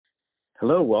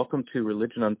Hello, welcome to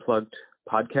Religion Unplugged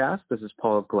podcast. This is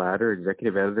Paul Glatter,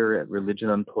 executive editor at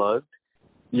Religion Unplugged.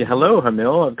 Yeah, hello,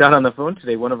 Hamil. I've got on the phone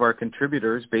today one of our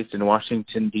contributors based in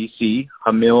Washington, D.C.,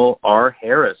 Hamil R.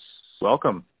 Harris.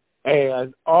 Welcome. Hey,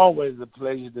 it's always a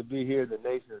pleasure to be here in the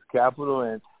nation's capital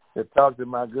and to talk to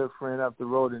my good friend up the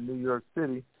road in New York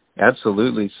City.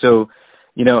 Absolutely. So,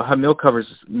 Hamil covers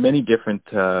many different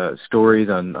stories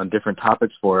on different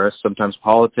topics for us, sometimes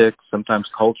politics, sometimes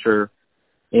culture.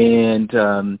 And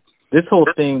this whole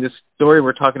thing, this story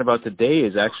we're talking about today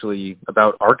is actually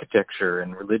about architecture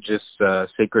and religious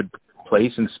sacred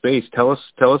place and space. Tell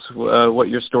us what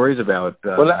your story's about.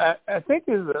 Well, I think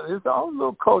it's our own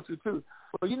little culture, too.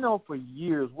 Well, for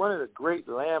years, one of the great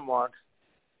landmarks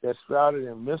that's shrouded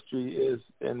in mystery is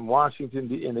in Washington,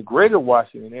 in the greater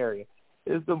Washington area,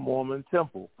 is the Mormon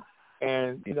Temple.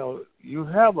 And, you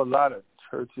have a lot of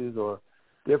churches or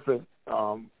different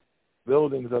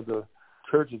buildings of the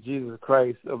Church of Jesus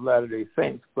Christ of Latter-day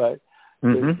Saints, but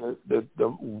the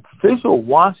official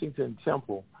Washington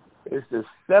Temple is the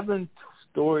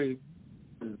 7-story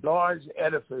large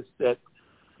edifice that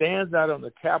stands out on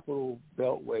the Capitol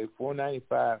Beltway,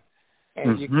 495,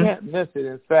 and you can't miss it.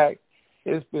 In fact,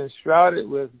 it's been shrouded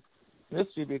with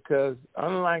mystery because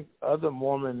unlike other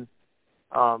Mormon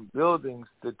buildings,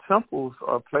 the temples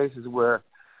are places where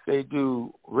they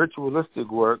do ritualistic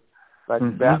work like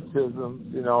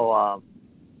baptisms,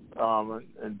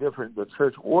 and different the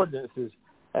church ordinances,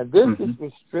 and this is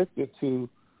restricted to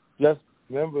just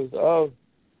members of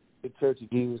the Church of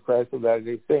Jesus Christ of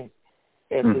Latter-day Saints.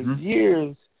 And for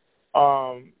years,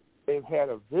 they've had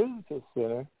a visitor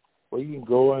center where you can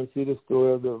go and see the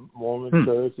story of the Mormon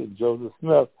Church and Joseph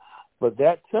Smith, but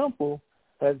that temple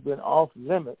has been off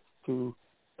limits to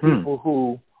people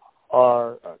who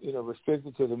are,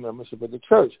 restricted to the membership of the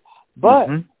church. But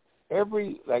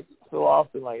every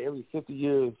 50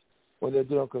 years, when they're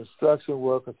doing construction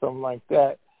work or something like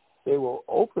that, they will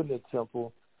open the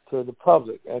temple to the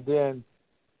public and then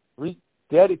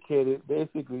rededicate it,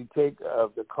 basically take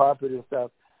the carpet and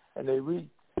stuff, and they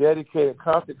rededicate it,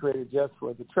 consecrate it just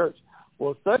for the church.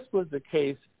 Well, such was the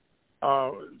case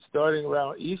starting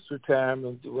around Easter time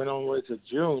and went on way to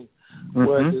June,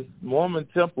 where the Mormon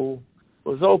Temple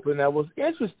was open. That was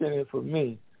interesting for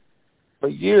me. For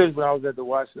years when I was at the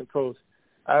Washington Post,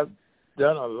 I've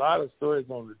done a lot of stories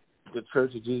on the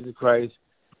Church of Jesus Christ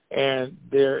and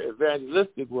their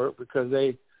evangelistic work because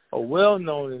they are well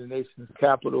known in the nation's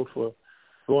capital for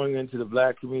going into the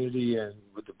black community and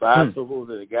with the bicycles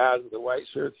and the guys with the white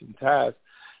shirts and ties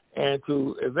and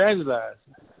to evangelize.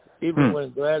 Even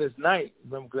when Gladys Knight,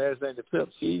 remember Gladys Knight the Pimp,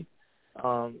 she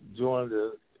joined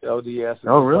the LDS.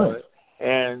 Oh, really?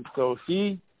 And so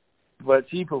she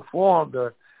performed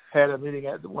or had a meeting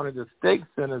at one of the stake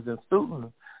centers in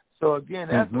Stoughton. So again,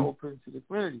 that's open to the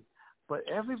community. But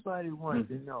everybody wanted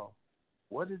to know,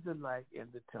 what is it like in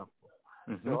the temple?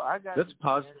 So I got Let's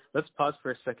pause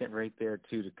for a second right there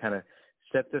too to kind of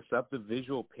set this up, the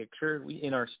visual picture.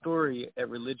 In our story at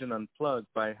Religion Unplugged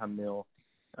by Hamil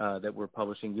that we're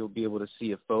publishing, you'll be able to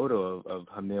see a photo of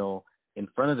Hamil in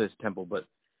front of this temple. But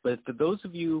for those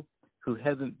of you who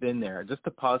haven't been there, just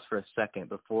to pause for a second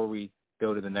before we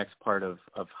go to the next part of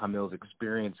Hamil's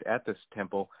experience at this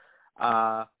temple,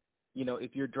 if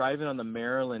you're driving on the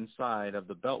Maryland side of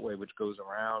the Beltway, which goes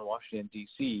around Washington,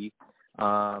 D.C.,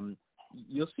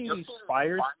 you'll see these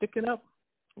spires sticking up.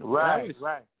 Right.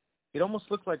 It almost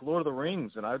looks like Lord of the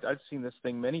Rings, and I've seen this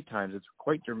thing many times. It's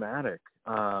quite dramatic.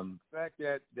 In fact,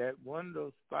 that one of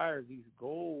those spires, these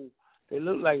gold, they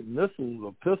look like missiles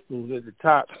or pistols at the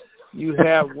top. You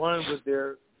have one with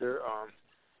their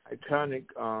iconic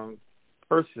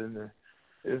person.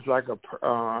 It's like and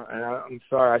I'm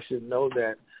sorry, I should know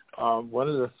that. One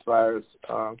of the spires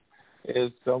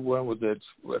is someone with the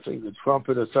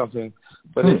trumpet or something,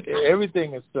 but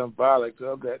everything is symbolic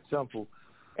of that temple,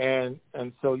 and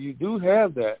so you do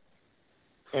have that.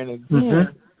 And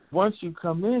again, once you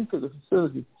come into the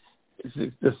facility,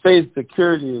 the state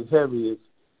security is heavy.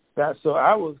 So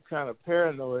I was kind of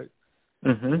paranoid.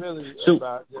 Really so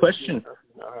about question,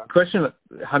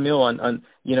 Hamil, on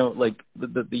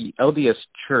the LDS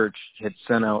Church had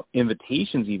sent out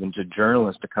invitations even to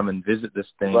journalists to come and visit this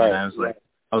thing, and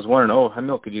I was wondering,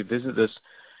 Hamil, could you visit this?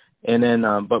 And then,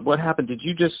 but what happened? Did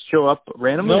you just show up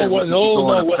randomly? No.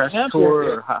 What happened?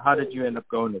 Tour, or how did you end up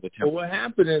going to the temple? Well, what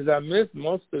happened is I missed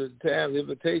most of the time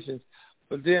invitations,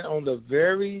 but then on the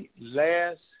very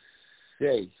last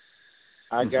day,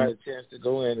 I got a chance to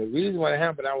go in. The reason why it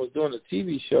happened, I was doing a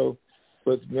TV show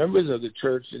with members of the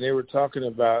church, and they were talking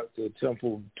about the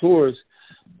temple tours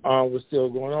was still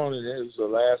going on, and it was the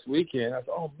last weekend. I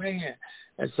thought, oh, man.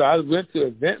 And so I went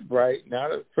to Eventbrite,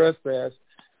 not a press pass,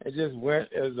 and just went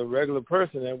as a regular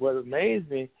person. And what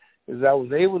amazed me is I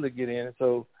was able to get in.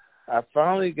 So I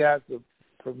finally got the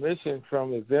permission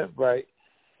from Eventbrite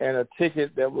and a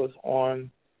ticket that was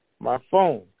on my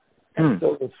phone. And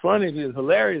so it was funny. It was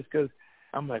hilarious because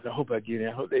I'm like, I hope I get in.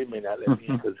 I hope they may not let me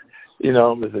in because,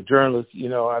 as a journalist,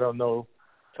 I don't know.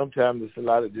 Sometimes there's a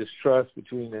lot of distrust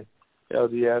between the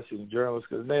LDS and journalists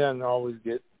because they don't always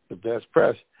get the best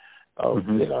press.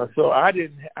 So I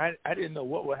didn't know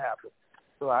what would happen.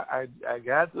 So I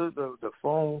got the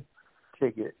phone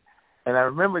ticket, and I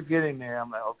remember getting there.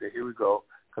 I'm like, okay, here we go,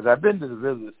 because I've been to the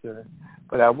visitor center,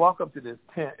 but I walk up to this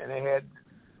tent, and they had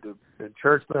the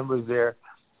church members there,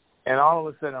 and all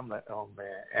of a sudden I'm like, oh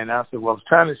man. And I said, well, I was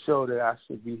trying to show that I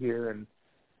should be here, and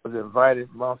was invited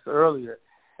months earlier,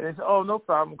 and they said, oh, no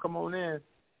problem, come on in,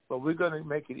 but we're going to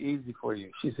make it easy for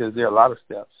you. She says there are a lot of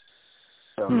steps,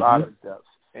 but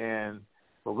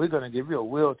we're going to give you a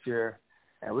wheelchair,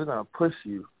 and we're going to push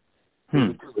you.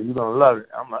 You're going to love it.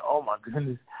 I'm like, oh, my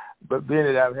goodness. But being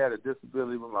that I've had a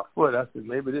disability with my foot, I said,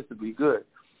 maybe this would be good.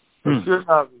 But sure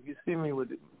enough, you see me with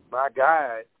my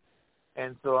guide,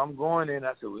 and so I'm going in.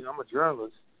 I said, well, I'm a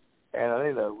journalist. And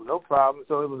they like, well, no problem.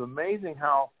 So it was amazing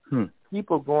how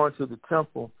people going to the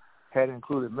temple had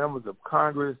included members of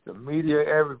Congress, the media,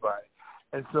 everybody.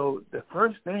 And so the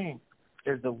first thing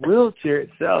is the wheelchair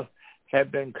itself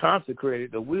had been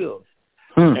consecrated, the wheels.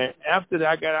 And after that,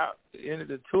 I got out into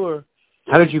the tour.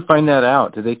 How did you find that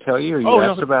out? Did they tell you, or you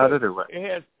asked about it, or what? It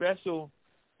had special,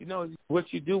 what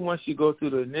you do once you go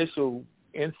through the initial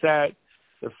inside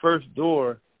the first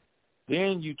door,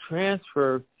 then you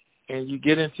transfer and you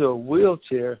get into a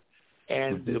wheelchair,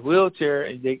 and the wheelchair,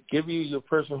 and they give you your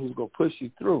person who's going to push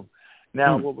you through.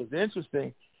 Now, what was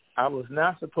interesting, I was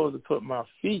not supposed to put my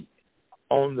feet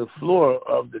on the floor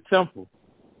of the temple.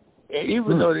 And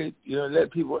even though they,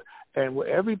 let people, and when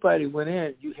everybody went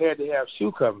in, you had to have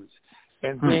shoe covers.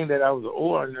 And being that I was an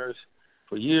OR nurse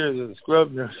for years as a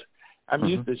scrub nurse, I'm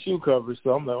used to shoe covers,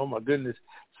 so I'm like, oh my goodness.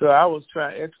 So I was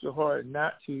trying extra hard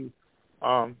not to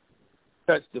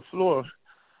touch the floor.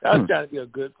 I was trying to be a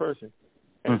good person.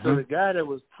 And so the guy that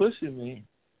was pushing me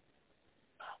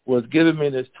was giving me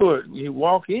this tour. You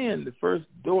walk in, the first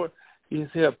door, you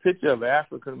see a picture of an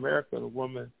African-American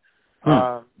woman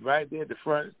right there at the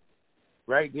front,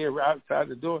 right there outside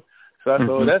the door. So I thought,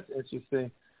 oh, that's interesting.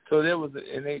 So there was,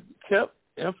 and they kept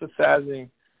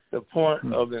emphasizing the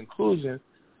point of inclusion,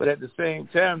 but at the same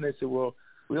time, they said, well,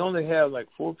 we only have like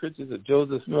 4 pictures of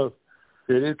Joseph Smith.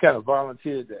 So they kind of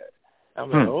volunteered that. I'm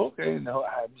like, okay, no.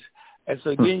 And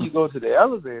so then you go to the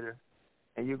elevator,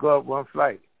 and you go up one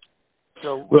flight.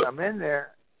 So when I'm in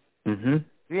there, then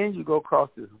you go across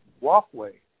this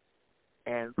walkway.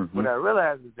 And what I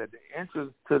realized is that the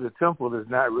entrance to the temple is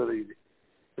not really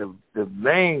the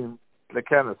main, the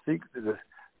kind of secret, the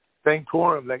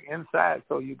sanctorum, like inside.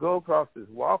 So you go across this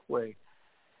walkway,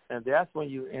 and that's when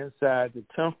you're inside the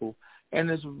temple. And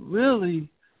there's really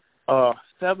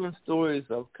 7 stories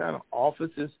of kind of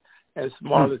offices and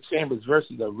smaller chambers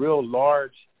versus a real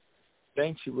large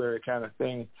sanctuary kind of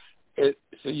thing.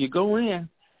 So you go in,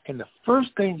 and the first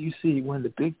thing you see, one of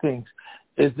the big things,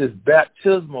 is this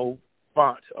baptismal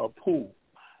font or pool.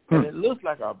 And it looks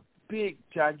like a big,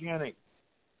 gigantic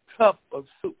cup of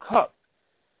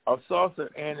saucer,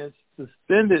 and it's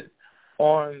suspended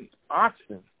on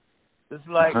oxen. It's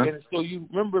like, and so you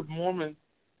remember Mormons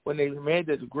when they made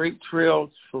the great trails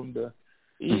from the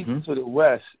east to the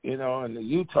west, in the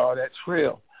Utah, that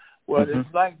trail. Well,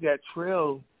 it's like that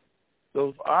trail,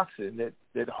 those oxen that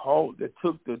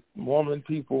took the Mormon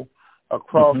people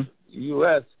across the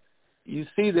U.S. You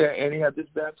see there, and they have this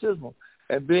baptismal.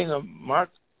 And being my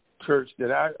church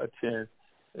that I attend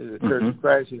is a Church of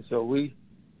Christ, and so we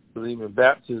believe in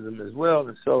baptism as well.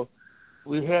 And so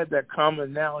we had that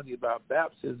commonality about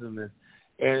baptism, and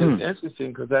it's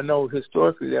interesting because I know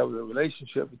historically there was a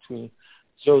relationship between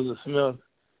Joseph Smith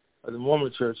of the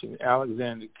Mormon Church and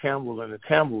Alexander Campbell and the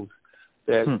Campbells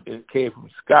that it came from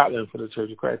Scotland for the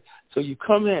Church of Christ. So you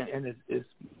come in, and it's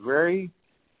very,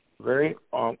 very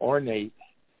ornate,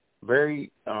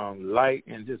 very light,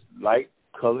 and just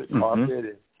light-colored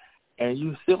carpet, and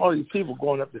you see all these people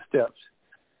going up the steps.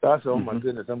 So I said, oh, my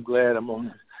goodness, I'm glad I'm on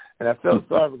this. And I felt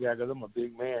sorry for the guy because I'm a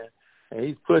big man, and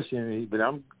he's pushing me, but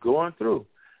I'm going through.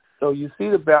 So you see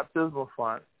the baptismal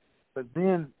font, but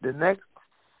then the next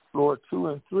floor 2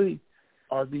 and 3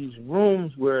 are these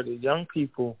rooms where the young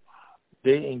people,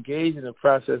 they engage in the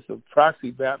process of proxy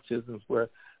baptisms where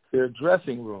they're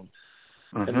dressing rooms.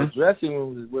 And the dressing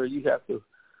rooms is where you have to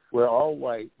wear all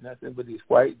white, nothing but these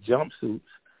white jumpsuits,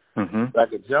 like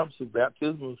a jumpsuit,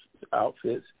 baptismal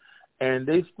outfits. and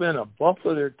they spend a bulk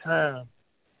of their time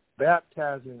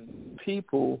baptizing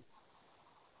people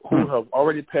who have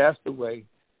already passed away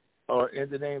or in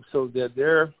the name, so that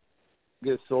their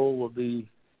soul will be,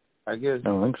 I guess.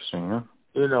 Oh, interesting, huh?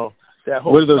 You know, that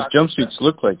whole. What do those jumpsuits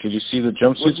look like? Did you see the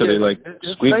jumpsuits? Are they like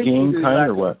Squid Game kind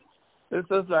or what? This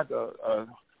is like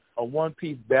a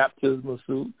one-piece baptismal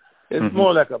suit. It's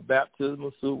more like a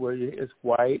baptismal suit where it's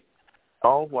white,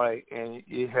 all white, and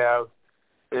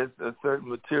it's a certain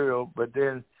material, but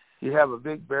then you have a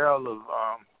big barrel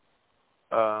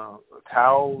of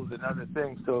towels and other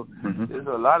things. So there's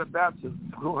a lot of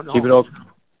baptism going on.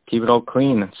 Keep it all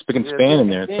clean, spick and span in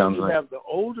there. It sounds like. You have the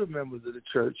older members of the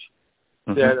church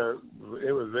that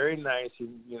they were very nice,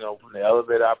 and from the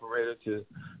elevator operator to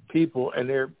people, and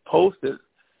they're posted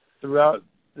throughout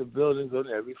the buildings on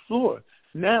every floor.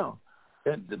 Now,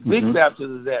 and the big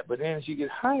baptism is that, but then as you get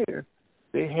higher,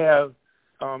 they have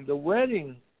the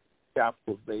wedding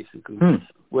chapels, basically,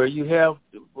 where you have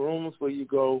rooms where you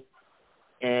go,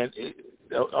 and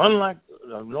unlike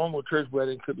a normal church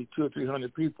wedding, could be 200 or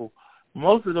 300 people.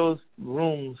 Most of those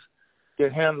rooms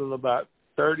can handle about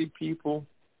 30 people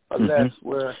or less,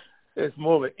 where it's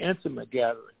more of an intimate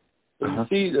gathering. So you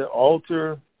see the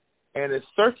altar, and it's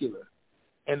circular,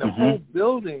 and the whole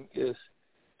building is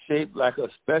shaped like a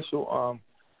special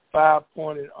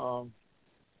 5-pointed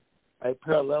a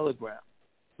parallelogram.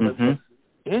 But what's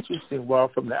interesting, while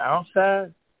from the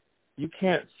outside you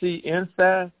can't see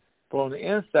inside, but on the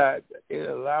inside it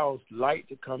allows light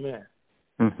to come in.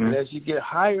 And as you get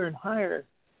higher and higher,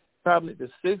 probably the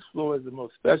 6th floor is the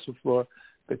most special floor,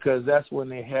 because that's when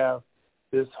they have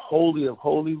this holy of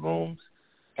holy rooms,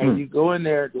 and you go in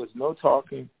there. There's no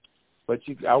talking, but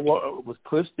I was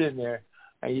pushed in there,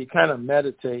 and you kind of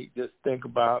meditate, just think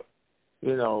about,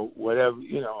 whatever,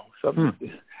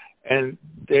 something. And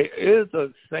there is a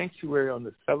sanctuary on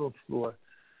the 7th floor,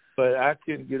 but I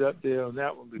couldn't get up there on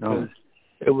that one because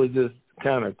it was just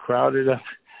kind of crowded up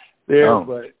there.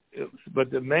 But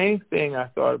the main thing I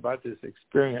thought about this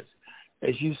experience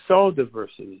is you saw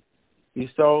diversity. You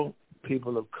saw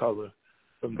people of color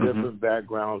from different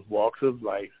backgrounds, walks of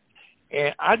life.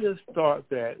 And I just thought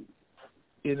that,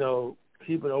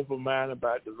 keep an open mind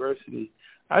about diversity.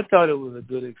 I thought it was a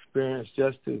good experience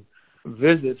just to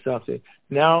visit something.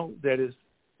 Now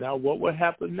what will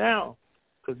happen now?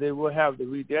 Because they will have the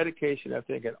rededication, I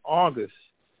think, in August,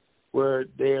 where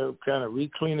they're kind of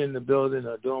re-cleaning the building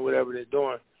or doing whatever they're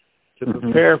doing to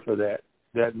prepare for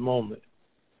that moment.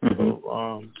 So,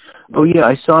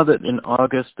 I saw that in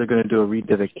August they're going to do a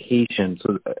rededication.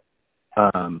 So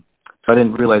I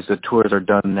didn't realize the tours are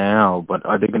done now, but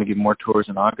are they going to give more tours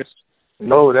in August?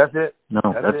 No, that's it. No,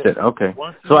 that's it. Okay.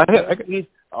 So I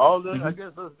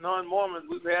guess us non-Mormons,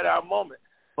 we've had our moment.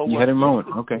 But you had a moment.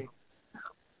 Okay.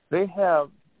 They have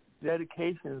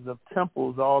dedications of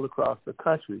temples all across the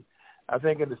country. I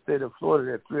think in the state of Florida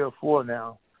there are 3 or 4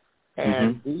 now,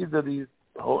 and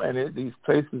these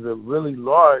places are really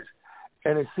large,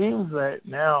 and it seems that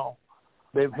now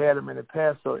they've had them in the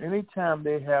past. So anytime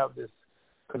they have this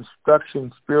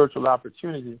construction spiritual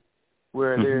opportunity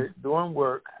where they're doing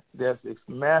work that's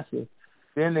massive,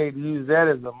 then they use that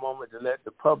as a moment to let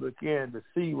the public in to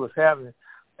see what's happening,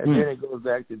 and then it goes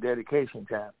back to dedication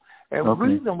time. And the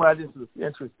reason why this was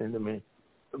interesting to me,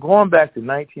 going back to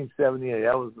 1978,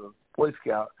 I was a Boy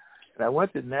Scout, and I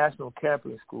went to National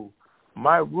Camping School.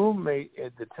 My roommate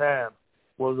at the time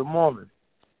was a Mormon.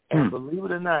 And believe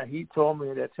it or not, he told me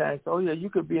at that time, oh, yeah, you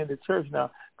could be in the church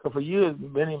now. Because for years,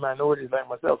 many minorities like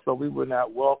myself, so we were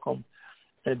not welcome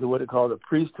into what they call the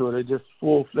priesthood, or just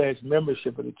full-fledged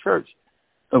membership of the church.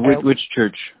 Which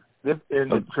church? In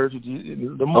the Church of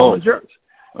Jesus, the Mormon church.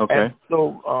 Okay. And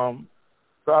so,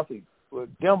 Prophet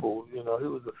Gimbel, he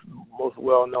was the most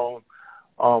well-known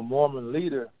Mormon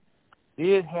leader,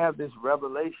 did have this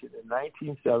revelation in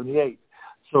 1978.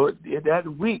 So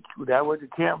that week that I went to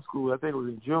camp school, I think it was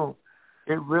in June,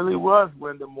 it really was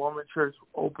when the Mormon church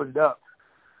opened up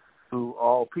to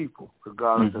all people,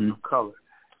 regardless of color.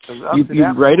 You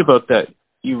write about that.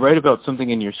 You write about something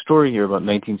in your story here about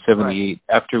 1978,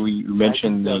 after you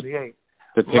mentioned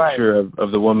the picture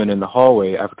of the woman in the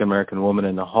hallway, African-American woman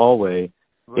in the hallway.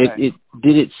 Right.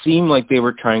 Did it seem like they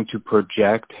were trying to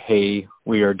project, hey,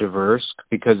 we are diverse,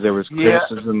 because there was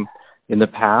criticism in the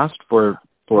past for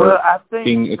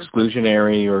being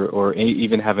exclusionary or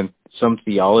even having some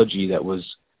theology that was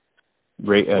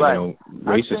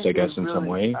racist, I guess, in some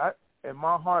way? In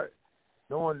my heart,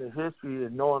 knowing the history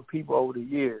and knowing people over the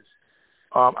years,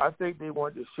 I think they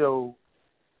wanted to show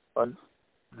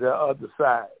the other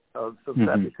side of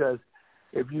something, because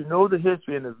if you know the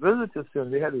history in the visitor center,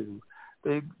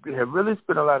 they have really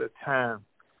spent a lot of time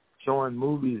showing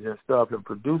movies and stuff and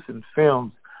producing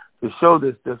films to show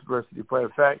this diversity. But in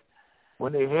fact,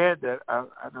 when they had that, I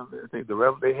think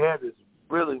they had this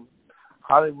really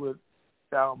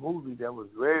Hollywood-style movie that was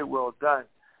very well done.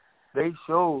 They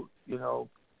showed,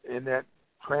 in that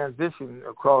transition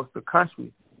across the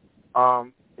country,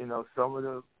 some of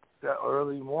the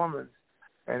early Mormons,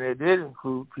 and they did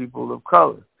include people of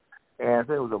color. And I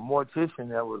think it was a mortician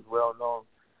that was well known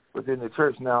within the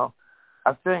church. Now,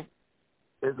 I think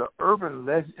there's an urban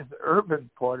legend, the urban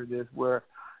part of this, where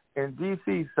in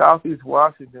D.C., Southeast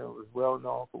Washington was well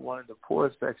known for one of the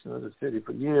poorest sections of the city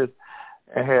for years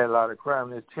and had a lot of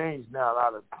crime. It's changed now.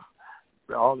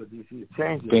 All of D.C. is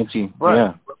changing.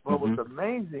 But what's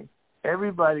amazing,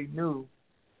 everybody knew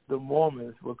the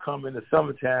Mormons would come in the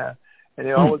summertime, and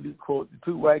they always be, quote, the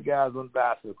two white guys on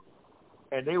bicycles.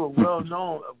 And they were well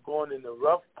known of going in the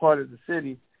rough part of the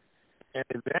city and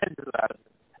evangelizing.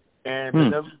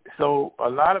 And so a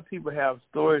lot of people have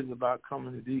stories about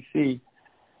coming to D.C.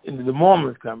 and the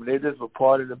Mormons coming. They just were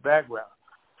part of the background.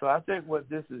 So I think what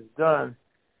this has done,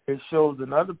 it shows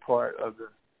another part of the.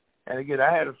 And again,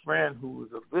 I had a friend who was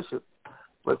a bishop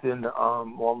within the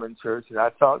Mormon church, and I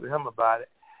talked to him about it.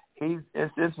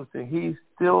 It's interesting. He's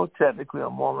still technically a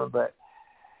Mormon, but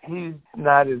he's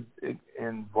not as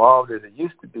involved as it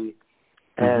used to be.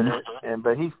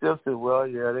 But he still said, well,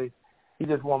 yeah, he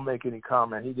just won't make any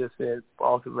comment. He just said,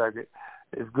 off the record,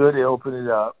 it's good they open it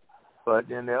up, but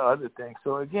then there are other things.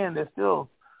 So again, there's still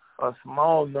a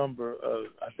small number of,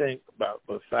 I think, about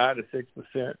 5 to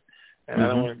 6%, and I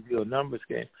don't want to do a numbers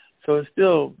game. So it's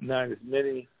still not as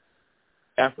many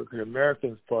African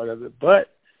Americans part of it, but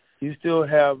you still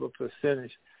have a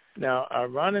percentage. Now,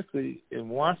 ironically, in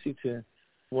Washington,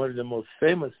 one of the most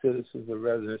famous citizens of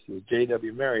residence is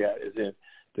J.W. Marriott, is in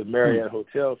the Marriott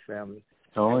Hotel family.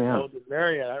 Oh, yeah. So the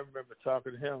Marriott, I remember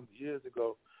talking to him years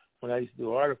ago when I used to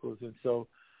do articles, and so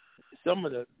some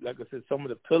of the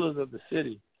pillars of the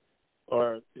city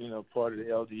are, part of the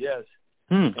LDS.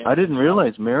 I didn't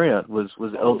realize Marriott was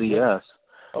LDS.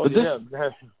 Oh, but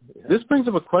this brings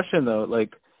up a question, though.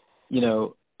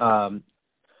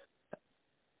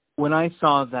 When I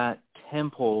saw that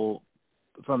temple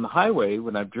from the highway,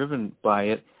 when I've driven by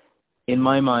it, in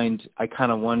my mind, I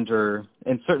kind of wonder,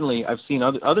 and certainly I've seen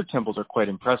other temples are quite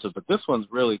impressive, but this one's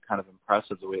really kind of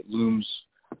impressive, the way it looms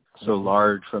so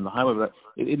large from the highway. But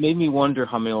it made me wonder,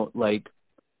 Hamil,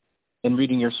 and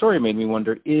reading your story made me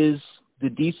wonder, is the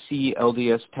D.C.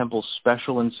 LDS temple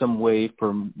special in some way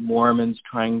for Mormons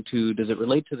does it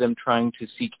relate to them trying to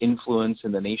seek influence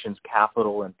in the nation's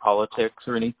capital and politics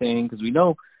or anything? Because we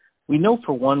know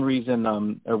for one reason,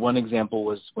 or one example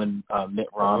was when Mitt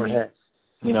Romney,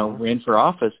 ran for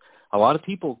office. A lot of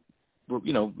people were,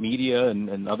 media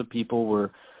and other people were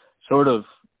sort of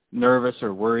nervous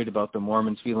or worried about the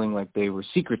Mormons feeling like they were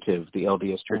secretive, the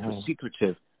LDS Church was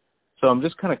secretive. So I'm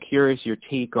just kind of curious your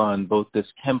take on both this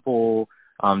temple.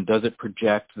 Does it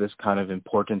project this kind of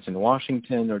importance in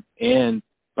Washington, and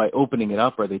by opening it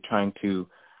up, are they trying to,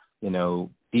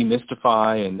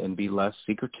 demystify and be less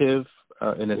secretive?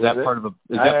 And is that part of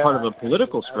a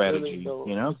political strategy? Let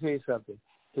me tell you something.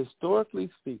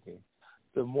 Historically speaking,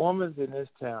 the Mormons in this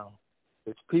town,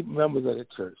 the members of the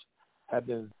church, have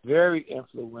been very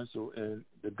influential in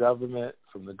the government,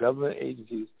 from the government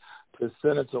agencies to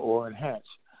Senator Orrin Hatch.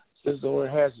 Senator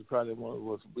Orrin Hatch is probably one of the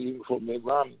most, even before Mitt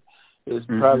Romney, is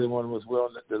probably one of the most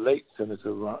well-known, the late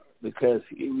Senator Romney, because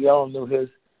we all know his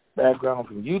background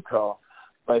from Utah,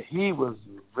 but he was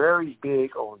very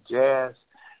big on jazz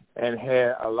and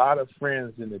had a lot of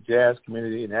friends in the jazz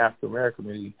community and African American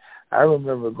community. I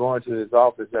remember going to his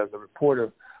office as a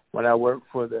reporter when I worked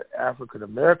for the African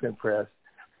American press,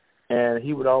 and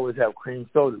he would always have cream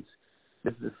sodas.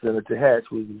 This is Senator Hatch,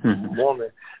 who was a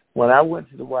Mormon. When I went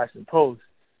to the Washington Post,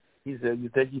 he said, "You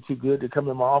think you're too good to come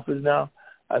in my office now?"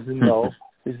 I said, "No."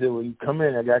 He said, "Well, you come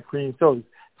in, I got cream sodas."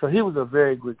 So he was a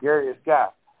very gregarious guy.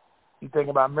 You think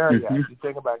about Marriott, you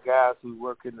think about guys who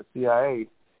work in the CIA,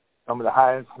 some of the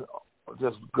highest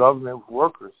just government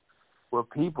workers were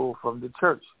people from the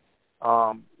church.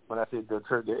 When I say the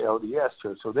church, the LDS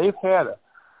church. So they've had a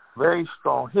very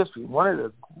strong history. One of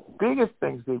the biggest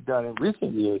things they've done in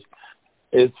recent years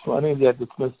is funny that the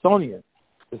Smithsonian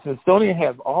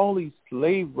has all these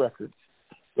slave records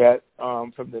that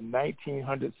from the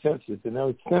 1900 census, and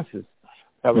those census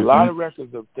have a lot of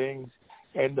records of things.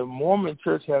 And the Mormon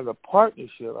church has a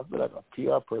partnership. I feel like a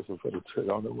PR person for the church, I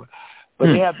don't know what. But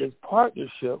they have this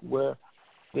partnership where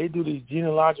they do these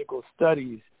genealogical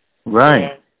studies.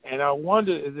 Right. And I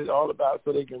wonder, is it all about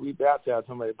so they can rebaptize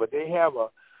somebody? But they have a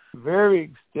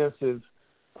very extensive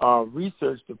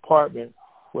research department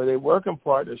where they work in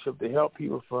partnership to help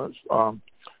people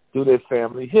do their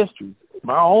family history.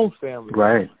 My own family.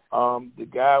 Right. The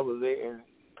guy was there and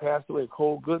passed away,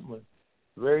 Cole Goodman,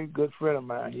 very good friend of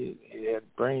mine. He had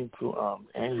brain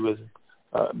aneurysm,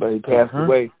 but he passed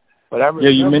away. But I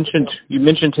remember you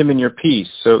mentioned him in your piece.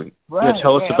 So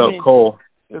tell us about Cole.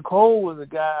 Cole was a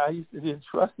guy I used to didn't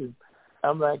trust him.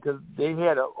 I'm like, because they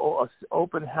had a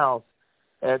open house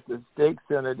at the Stake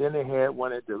Center. Then they had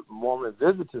one at the Mormon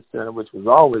Visitor Center, which was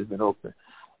always been open.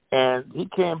 And he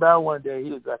came by one day.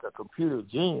 He was like a computer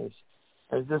genius,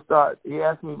 and he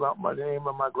asked me about my name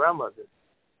of my grandmother.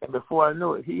 And before I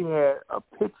knew it, he had a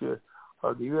picture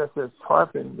of the USS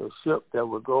Tarpon, the ship that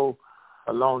would go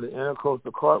along the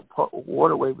intercoastal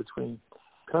waterway between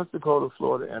Pensacola,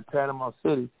 Florida, and Panama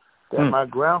City that my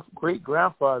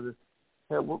great-grandfather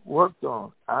had worked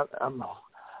on. I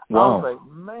was like,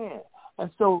 man.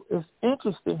 And so it's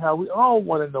interesting how we all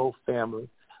want to know family.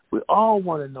 We all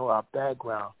want to know our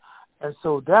background. And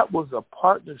so that was a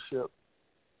partnership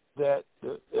that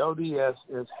the LDS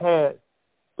has had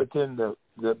within the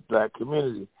black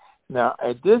community. Now,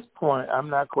 at this point, I'm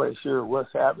not quite sure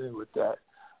what's happening with that,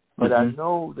 but I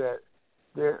know that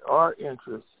there are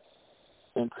interests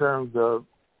in terms of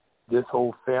this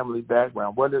whole family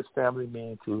background. What does family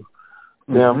mean to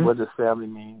them? What does family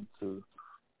mean to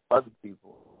other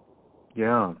people?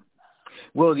 Yeah.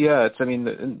 Well, yeah. It's. I mean,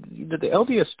 the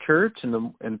LDS Church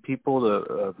and people,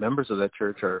 the members of that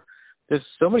church are. There's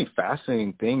so many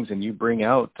fascinating things, and you bring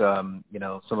out, some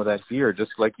of that here.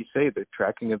 Just like you say, the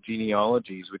tracking of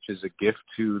genealogies, which is a gift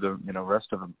to the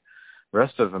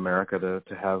rest of America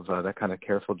to have that kind of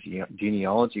careful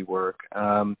genealogy work.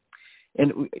 And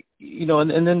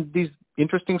then these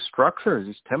interesting structures,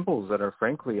 these temples that are,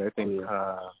 frankly, I think,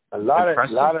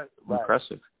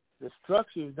 impressive. The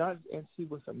structures, and see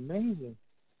what's amazing.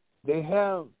 They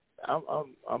have.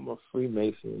 I'm a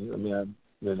Freemason. I mean,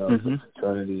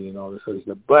 fraternity and all this sort of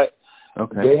stuff. But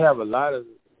they have a lot of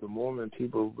the Mormon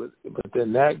people, but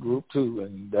then that group too,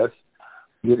 and that's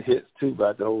get hits too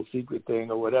about the whole secret thing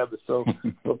or whatever. So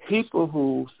for people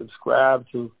who subscribe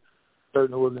to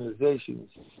certain organizations,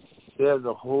 there's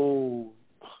a whole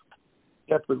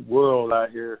separate world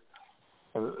out here.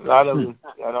 A lot of it,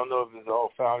 I don't know if it's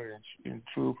all founded in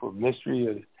truth or mystery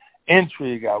or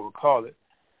intrigue, I would call it.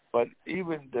 But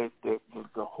even the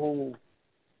whole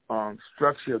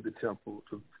structure of the temple,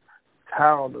 the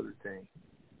tile of the thing,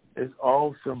 it's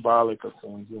all symbolic of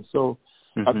things. And so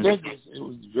I think it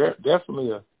was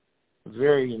definitely a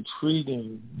very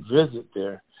intriguing visit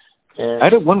there. And I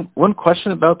had one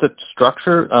question about the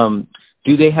structure.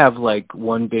 Do they have like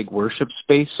one big worship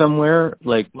space somewhere,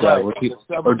 or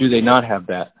do they not have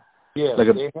that? Yeah, like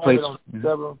they have it on the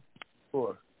 7th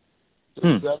floor.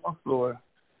 The 7th floor,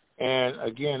 and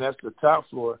again, that's the top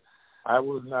floor. I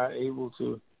was not able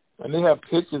to, and they have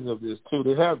pictures of this too.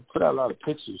 They have put out a lot of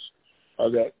pictures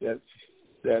of that,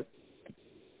 but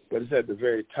it's at the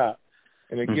very top,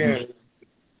 and again,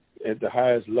 at the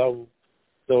highest level.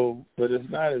 So, but it's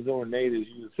not as ornate as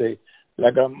you would say.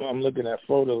 Like I'm looking at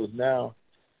photos now,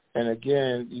 and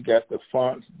again, you got the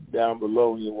fonts down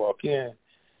below when you walk in,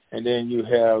 and then you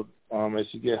have as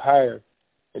you get higher,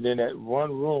 and then that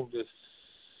one room, this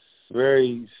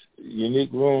very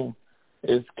unique room,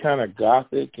 is kind of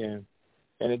Gothic, and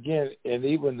again, and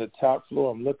even the top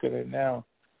floor I'm looking at now,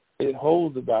 it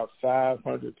holds about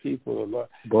 500 people.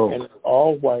 And it's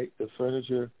all white. The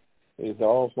furniture is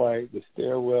all white. The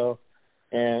stairwell,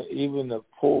 and even the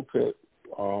pulpit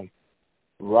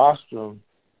rostrum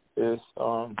is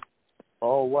all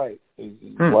white.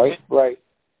 It's white, bright,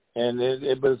 and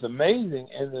but it's amazing.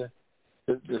 And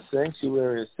the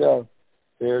sanctuary itself,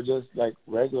 they're just like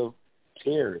regular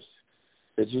chairs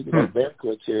that you can have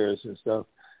banquet chairs and stuff,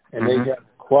 and they got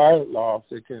quiet lofts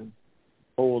that can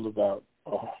hold about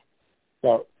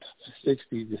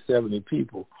 60 to 70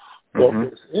 people. But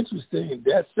what's interesting,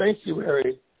 that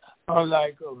sanctuary,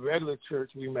 unlike a regular church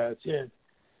we might attend,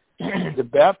 the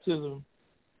baptism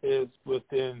is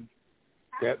within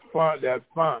that font,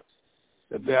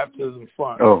 the baptism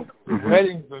font. Oh. The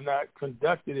weddings are not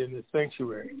conducted in the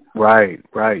sanctuary. Right.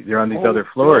 They're on these other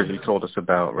floors you told us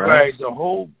about, right? Right. The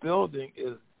whole building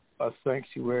is a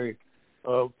sanctuary,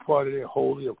 part of the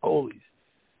Holy of Holies.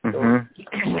 So,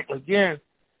 again,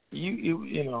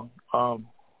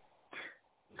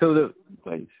 So the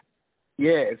place.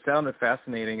 Yeah, it sounded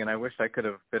fascinating, and I wish I could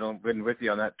have been with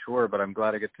you on that tour, but I'm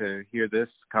glad I get to hear this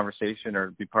conversation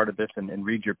or be part of this and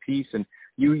read your piece. And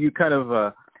you kind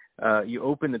of you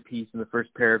open the piece in the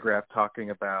first paragraph talking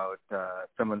about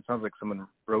someone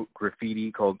wrote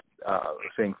graffiti called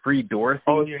saying "Free Dorothy."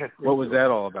 Oh, yeah. What was that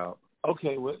all about?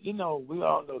 Okay, well, we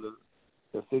all know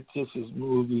the fictitious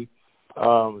movie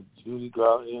Judy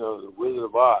Garland, the Wizard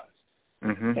of Oz.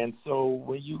 Mm-hmm. And so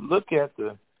when you look at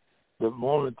the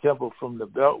Mormon temple from the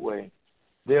Beltway,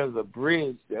 there's a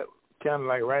bridge that kind of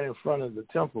like right in front of the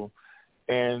temple,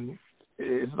 and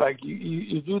it's like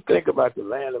you do think about the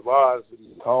land of Oz,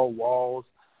 these tall walls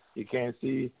you can't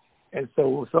see. And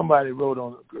so somebody wrote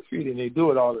on graffiti, and they do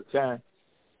it all the time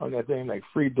on that thing like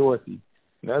 "Free Dorothy."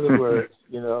 In other words,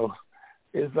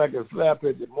 it's like a slap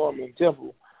at the Mormon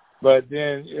temple, but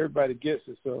then everybody gets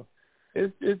it. So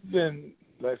it's been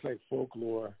like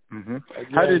folklore. Mm-hmm.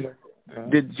 Again, How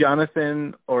did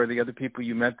Jonathan or the other people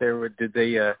you met there? Did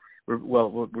they?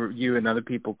 Were you and other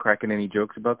people cracking any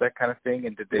jokes about that kind of thing?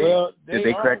 And did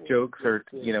they crack jokes or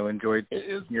enjoyed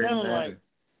it's hearing kind of that? like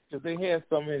because they had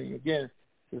so many. Again,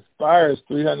 the spires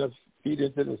 300 feet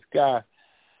into the sky,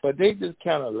 but they just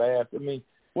kind of laughed. I mean,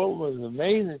 what was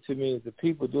amazing to me is the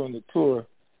people doing the tour,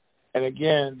 and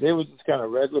again, they were just kind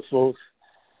of regular folks.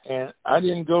 And I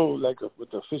didn't go with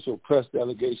the official press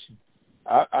delegation.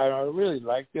 I really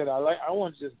liked it. I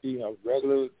want to just be a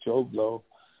regular Joe Blow,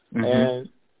 and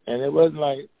it wasn't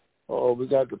like, oh, we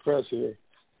got the press here.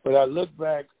 But I look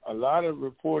back, a lot of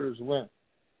reporters went.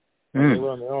 And they were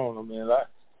on their own. I mean,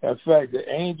 in fact, the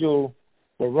Angel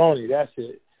Moroni, that's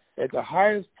it. At the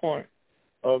highest point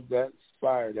of that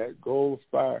spire, that gold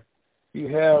spire,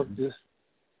 you have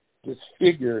this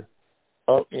figure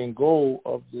up in gold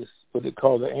of this, what they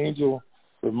call the Angel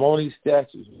Moroni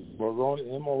statue. Moroni,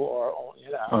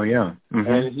 M-O-R-O-N-I. Oh, yeah.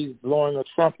 Mm-hmm. And he's blowing a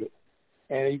trumpet.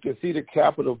 And you can see the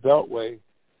Capitol Beltway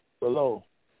below.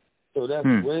 So that's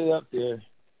way up there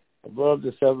above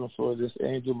the seventh floor of this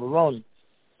Angel Moroni.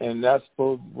 And that's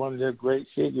supposed to be one of their great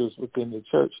figures within the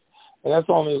church. And that's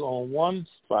only on one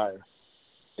spire.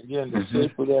 Again, the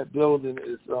shape of that building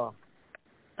is,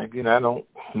 again, I don't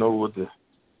know what the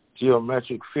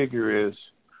geometric figure is.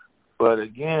 But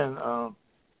again,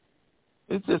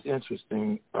 it's just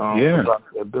interesting about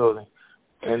that building.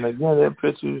 And again, their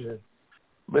pictures.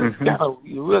 But it's kind of,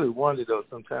 you really wonder, though,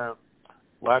 sometimes,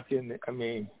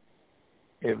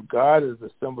 if God is a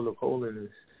symbol of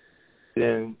holiness,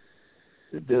 then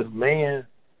does man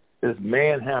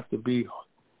have to be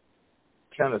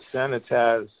kind of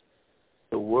sanitize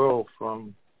the world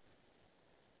from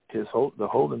the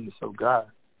holiness of God?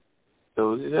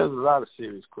 So there's a lot of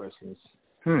serious questions.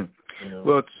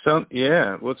 Well, it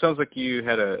sounds like you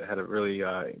had a really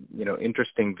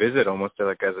interesting visit, almost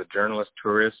like as a journalist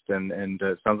tourist, and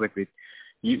it sounds like they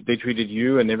treated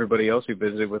you and everybody else who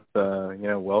visited with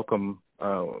welcome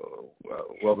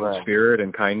spirit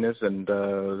and kindness, and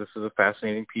this is a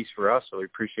fascinating piece for us. So we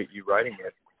appreciate you writing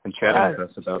it and chatting with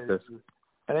us about this.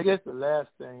 And I guess the last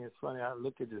thing is funny. I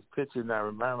look at this picture and I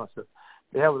remind myself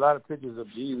they have a lot of pictures of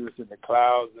Jesus in the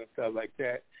clouds and stuff like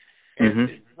that. And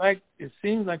it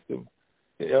seems like the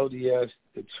LDS,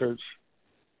 the church,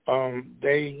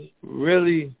 they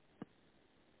really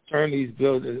turn these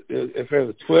buildings. If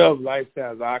there's 12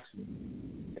 life-size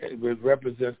oxen, it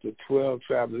represents the 12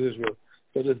 tribes of Israel.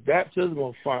 So this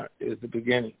baptismal font is the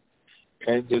beginning,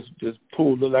 and this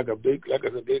pool looks like a big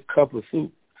cup of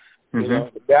soup, the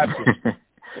baptism,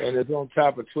 and it's on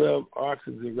top of 12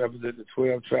 oxen that represent the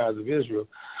 12 tribes of Israel.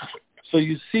 So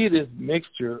you see this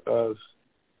mixture of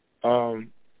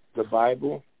the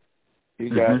Bible, you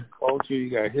got culture, you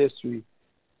got history,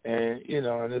 and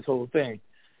and this whole thing.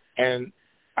 And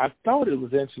I thought it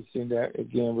was interesting that,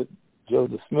 again, with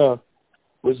Joseph Smith,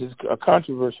 which is a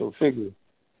controversial figure,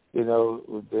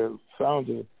 with their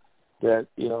founder, that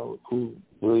who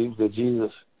believes that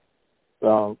Jesus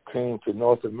came to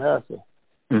North America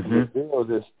and revealed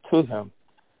this to him,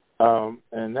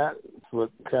 and that's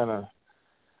what kind of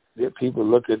get people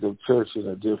look at the church in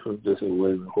a different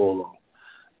way. Hold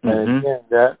on. And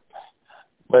again,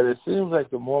 but it seems like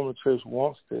the Mormon church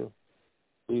wants to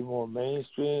be more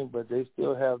mainstream, but they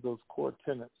still have those core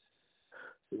tenets,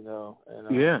 And,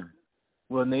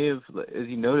 well, and they have, as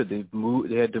you noted, they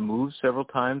had to move several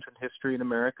times in history in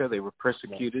America. They were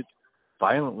persecuted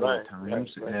violently at times,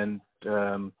 and they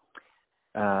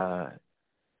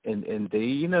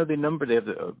have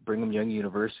the Brigham Young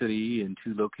University in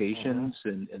 2 locations,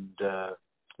 and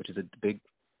which is a big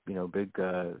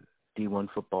D1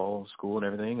 football school and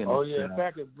everything. And in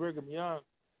fact, at Brigham Young,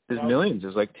 there's millions.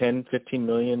 There's like 10, 15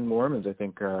 million Mormons, I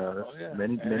think.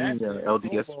 Many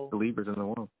LDS believers in the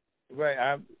world. Right.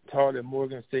 I taught at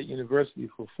Morgan State University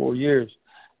for 4 years,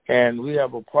 and we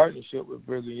have a partnership with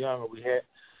Brigham Young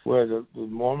where the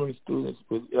Mormon students,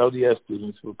 with LDS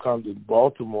students, would come to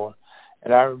Baltimore.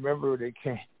 And I remember they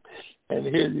came, and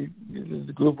here's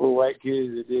this group of white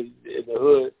kids in the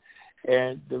hood,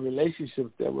 and the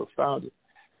relationships that were founded.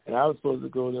 And I was supposed to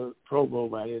go to Provo,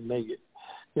 but I didn't make it,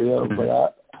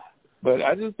 But But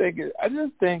I just think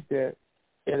that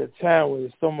in a time where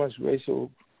there's so much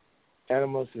racial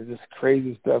animus and just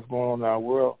crazy stuff going on in our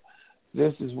world,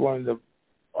 this is one of the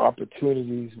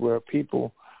opportunities where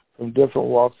people from different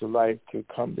walks of life could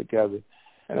come together.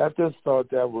 And I just thought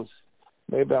that was,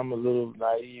 maybe I'm a little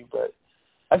naive, but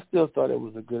I still thought it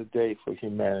was a good day for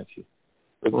humanity,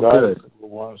 regardless of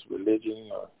one's religion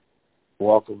or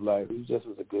walk of life. It just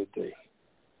was a good day.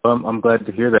 Well, I'm glad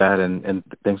to hear that, and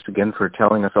thanks again for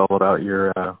telling us all about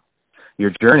your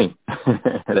journey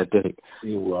that day.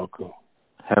 You're welcome.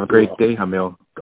 Have a great day, Hamil.